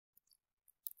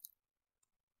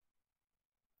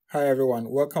Hi everyone,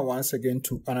 welcome once again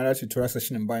to another tutorial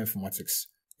session in bioinformatics.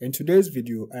 In today's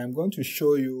video, I am going to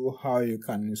show you how you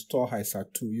can install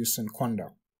HISAT2 using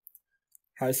conda.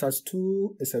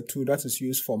 HISAT2 is a tool that is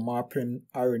used for mapping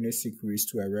RNA sequences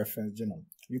to a reference genome.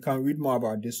 You can read more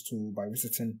about this tool by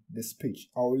visiting this page.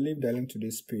 I will leave the link to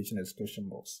this page in the description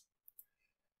box.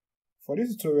 For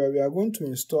this tutorial, we are going to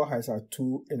install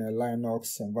HISAT2 in a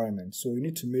Linux environment, so you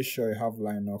need to make sure you have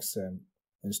Linux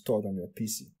installed on your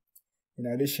PC. In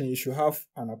addition, you should have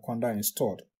Anaconda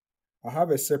installed. I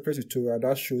have a separate tutorial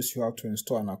that shows you how to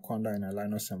install Anaconda in a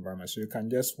Linux environment, so you can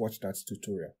just watch that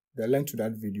tutorial. The link to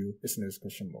that video is in the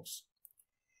description box.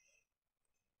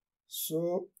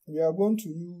 So we are going to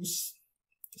use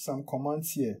some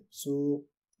commands here. So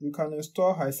you can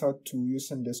install HISAT2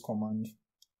 using this command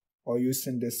or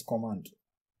using this command.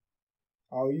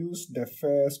 I'll use the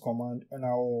first command and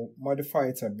I'll modify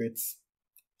it a bit.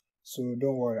 So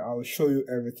don't worry, I'll show you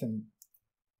everything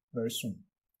very soon.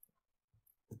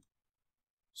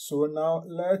 So now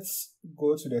let's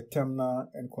go to the terminal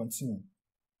and continue.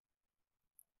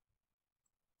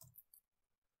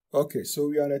 Okay, so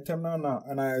we are at the terminal now,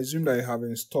 and I assume that you have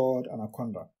installed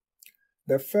Anaconda.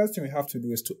 The first thing we have to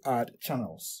do is to add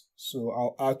channels. So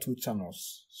I'll add 2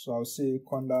 channels. So I'll say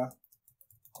conda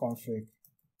config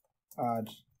add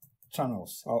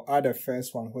channels. I'll add the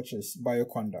first one, which is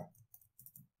bioconda.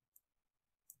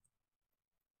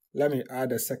 Let me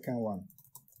add the second one.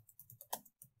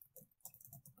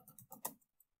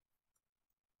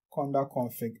 Conda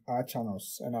config add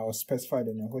channels, and I'll specify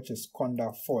the name, which is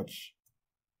conda forge.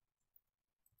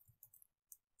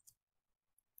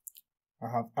 I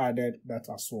have added that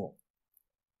as well.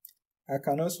 I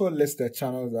can also list the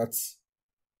channels that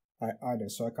I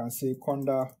added. So I can say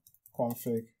conda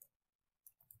config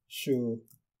show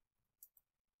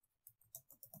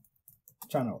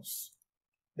channels.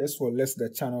 This will list the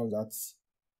channels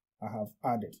that I have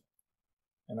added,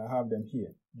 and I have them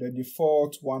here. The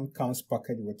default one comes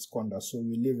packaged with conda, so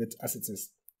we leave it as it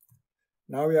is.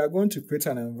 Now we are going to create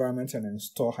an environment and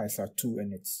install HISAT2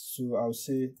 in it. So I'll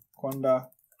say conda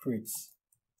create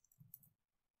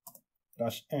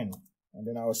 -n, and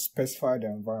then I'll specify the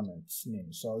environment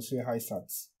name. So I'll say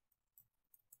HISAT.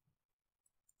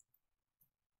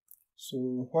 So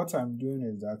what I'm doing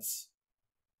is that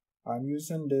I'm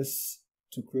using this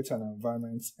to create an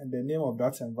environment, and the name of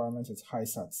that environment is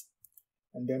HISAT.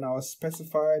 And then I'll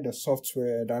specify the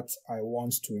software that I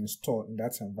want to install in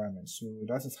that environment. So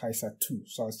that is HISAT2.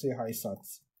 So I'll say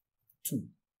HISAT2.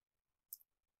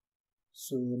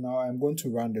 So now I'm going to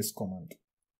run this command.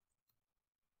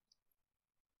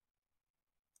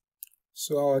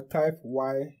 So I'll type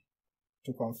Y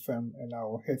to confirm, and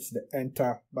I'll hit the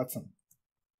enter button.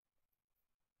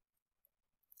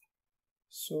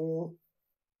 So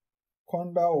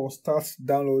conda will start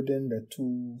downloading the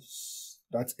tools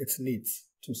that it needs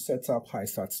to set up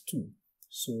HISAT2.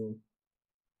 So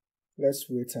let's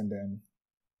wait and then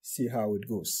see how it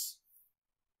goes.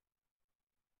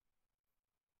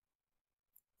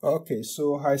 Okay,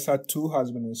 so HISAT2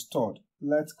 has been installed.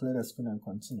 Let's clear the screen and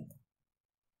continue.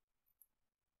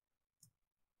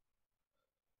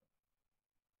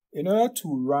 In order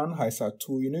to run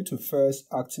HISAT2, you need to first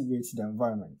activate the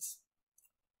environment.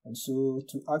 And so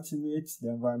to activate the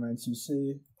environment, you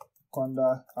say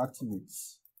conda activate,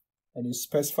 and you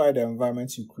specify the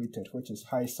environment you created, which is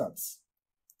HISAT.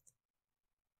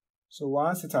 So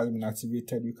once it has been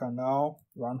activated, you can now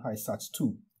run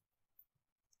HISAT2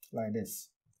 like this.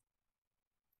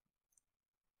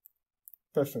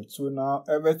 Perfect. So now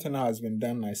everything has been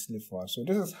done nicely for us. So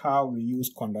this is how we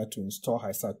use conda to install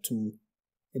HISAT2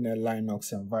 in a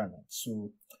Linux environment.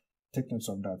 So take note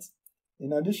of that.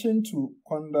 In addition to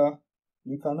conda,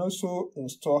 you can also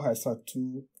install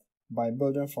HISAT2 by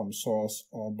building from source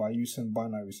or by using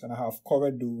binaries, and I have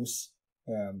covered those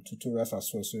tutorials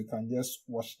as well, so you can just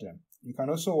watch them. You can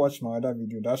also watch my other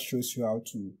video that shows you how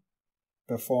to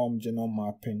perform genome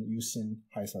mapping using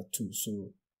HISAT2.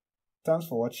 So thanks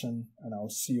for watching, and I'll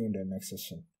see you in the next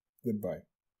session. Goodbye.